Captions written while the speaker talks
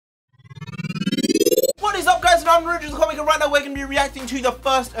guys, I'm NarendraTheComic, and right now we're going to be reacting to the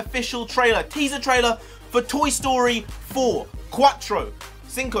first official trailer, teaser trailer for Toy Story 4. Cuatro.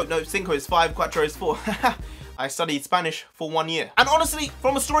 Cinco. No, cinco is 5, cuatro is 4. I studied Spanish for 1 year. And honestly,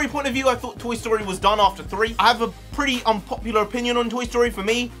 from a story point of view, I thought Toy Story was done after 3. I have a pretty unpopular opinion on Toy Story. For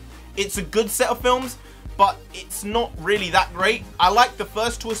me, it's a good set of films, but it's not really that great. I liked the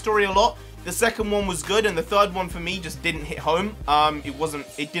first Toy Story a lot. The second one was good, and the third one for me just didn't hit home.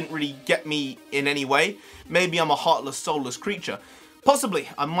 It didn't really get me in any way. Maybe I'm a heartless, soulless creature. Possibly,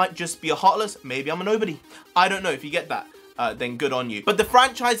 I might just be a heartless, maybe I'm a nobody. I don't know. If you get that, then good on you. But the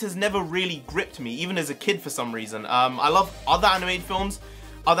franchise has never really gripped me, even as a kid for some reason. I love other animated films,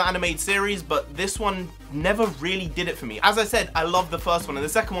 other animated series, but this one never really did it for me. As I said, I love the first one, and the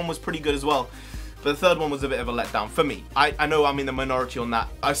second one was pretty good as well. But the third one was a bit of a letdown for me. I know I'm in the minority on that,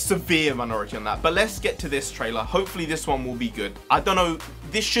 a severe minority on that. But let's get to this trailer. Hopefully this one will be good. I don't know,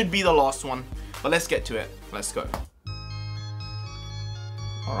 this should be the last one, but let's get to it. Let's go.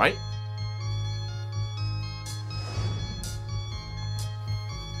 All right.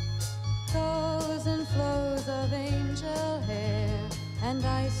 Flows and flows of angel hair and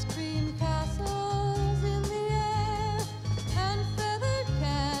ice cream castles in the air and feathered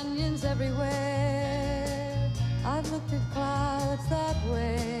canyons everywhere. I've looked at clouds that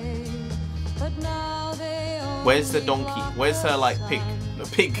way, but now they only. Where's the donkey? Where's her like pig? No,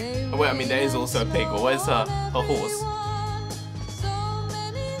 pig. Oh, wait, I mean there is also a pig. But where's her horse? So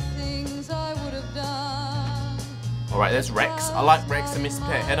many things I would have done. All right, there's Rex. I like Rex and Mr.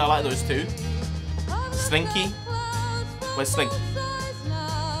 Pearhead. I like those two. Slinky. Where's Slinky?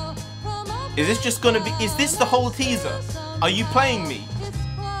 Is this just gonna be? Is this the whole teaser? Are you playing me?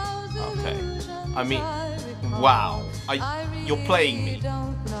 Okay. I mean, wow. You're playing me. I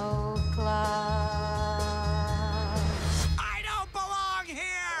don't belong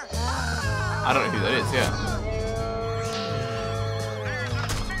here. I don't know who that is. Yeah.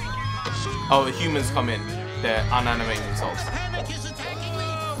 Oh, the humans come in. They're unanimated themselves. Panic is attacking me.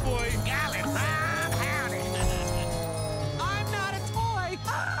 Oh boy, got it. I'm not a toy.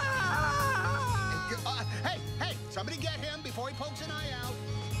 Hey, somebody get him before he pokes an eye out.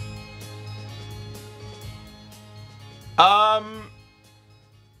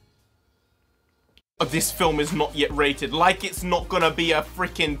 This film is not yet rated. Like it's not gonna be a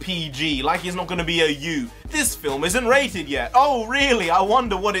freaking PG. Like it's not gonna be a U. This film isn't rated yet. Oh, really? I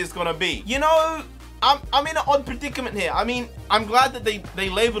wonder what it's gonna be. You know, I'm in an odd predicament here. I mean, I'm glad that they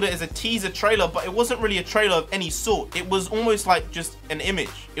labeled it as a teaser trailer, but it wasn't really a trailer of any sort. It was almost like just an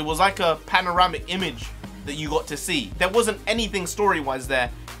image. It was like a panoramic image that you got to see. There wasn't anything story-wise there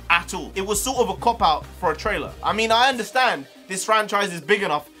at all. It was sort of a cop-out for a trailer. I mean, I understand this franchise is big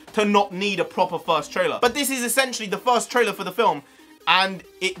enough to not need a proper first trailer, but this is essentially the first trailer for the film, and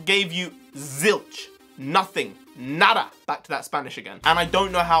it gave you zilch, nothing, nada. Back to that Spanish again. And I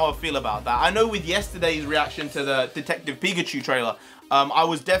don't know how I feel about that. I know with yesterday's reaction to the Detective Pikachu trailer, I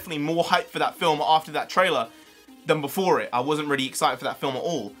was definitely more hyped for that film after that trailer than before it. I wasn't really excited for that film at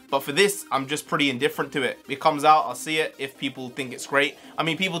all. But for this, I'm just pretty indifferent to it. It comes out, I'll see it if people think it's great. I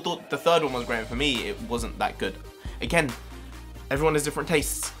mean, people thought the third one was great, and for me, it wasn't that good. Again, everyone has different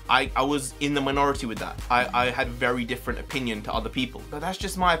tastes. I was in the minority with that. I had a very different opinion to other people. But that's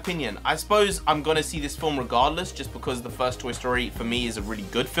just my opinion. I suppose I'm gonna see this film regardless, just because the first Toy Story for me is a really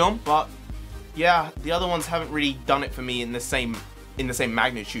good film. But yeah, the other ones haven't really done it for me in the same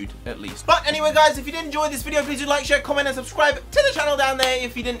magnitude, at least. But anyway, guys, if you did enjoy this video, please do like, share, comment, and subscribe to the channel down there.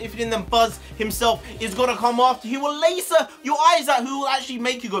 If you didn't, then Buzz himself is gonna come after you. He will laser your eyes out. Who will actually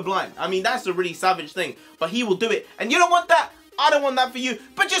make you go blind. I mean, that's a really savage thing, but he will do it. And you don't want that. I don't want that for you.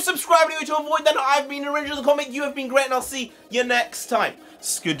 But just subscribe to avoid that. I've been NarendraTheComic. You have been great, and I'll see you next time.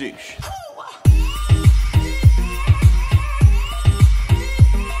 Skadoosh.